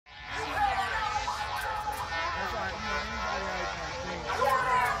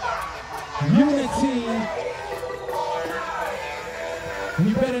Unity.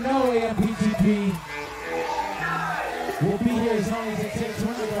 You better know AMPTP. We'll be here as long as it takes.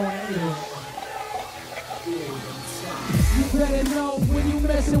 We're not going anywhere. You better know when you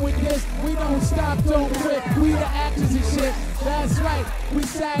messing with this, we don't stop, don't quit. We the actors and shit. That's right. We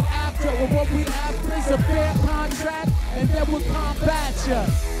Sag-Aftra. Well, what we after is a fair contract, and then we'll combat ya.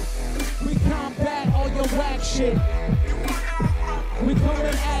 We combat all your whack shit. We coming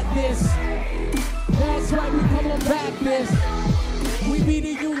at this. That's right, we coming back this. We be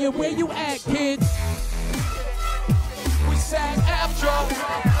the union, where you at, kids? We Sag-Aftra.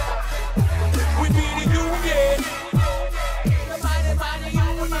 We be the union. The mighty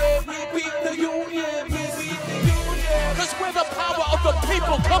union. We beat the union. We beat the union. Cause we're the power of the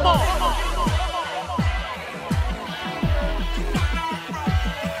people, come on.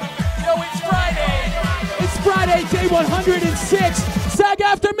 Friday, day 106.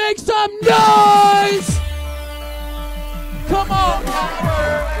 Sag-Aftra, make some noise! Come on,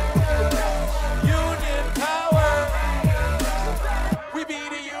 power. Union power. We be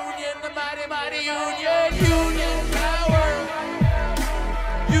the union, the mighty union. Union power.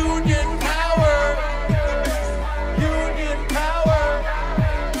 Union power. Union power.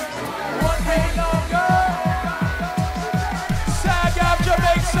 One day longer. Sag-Aftra,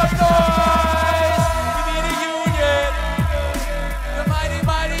 make some noise!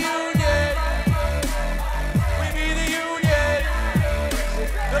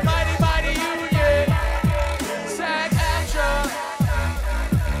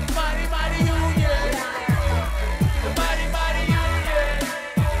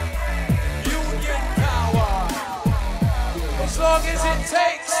 As long as it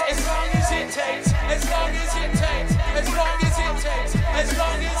takes, as long as it takes, as long as it takes, as long as it takes, as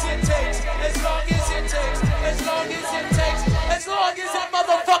long as it takes, as long as it takes, as long as it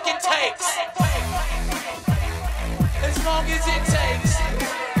motherfucking takes. As long as it takes,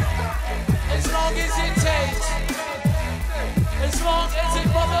 as long as it takes, as long as it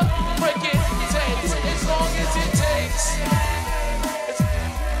motherfucking takes, as long as it takes,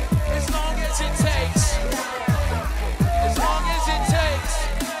 as long as it takes. As long as it takes.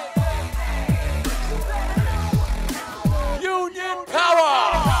 Union power.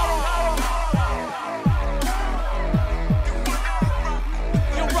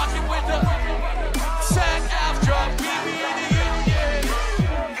 You're rocking with the Sag-Aftra. We be the union.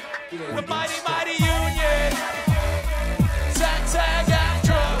 The mighty union.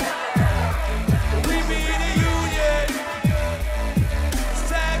 Sag-Aftra. We be the union.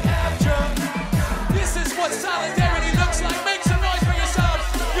 Sag-Aftra. This is what solidarity looks like. Make some noise for yourselves.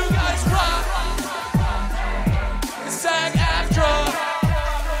 You guys rock. Sag-Aftra.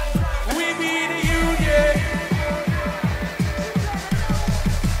 We be the union.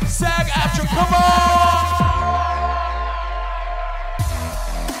 Sag-Aftra, come on.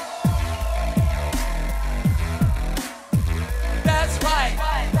 That's right.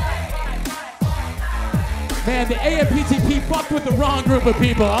 Man, the AMPTP fucked with the wrong group of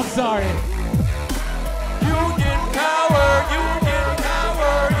people. I'm sorry.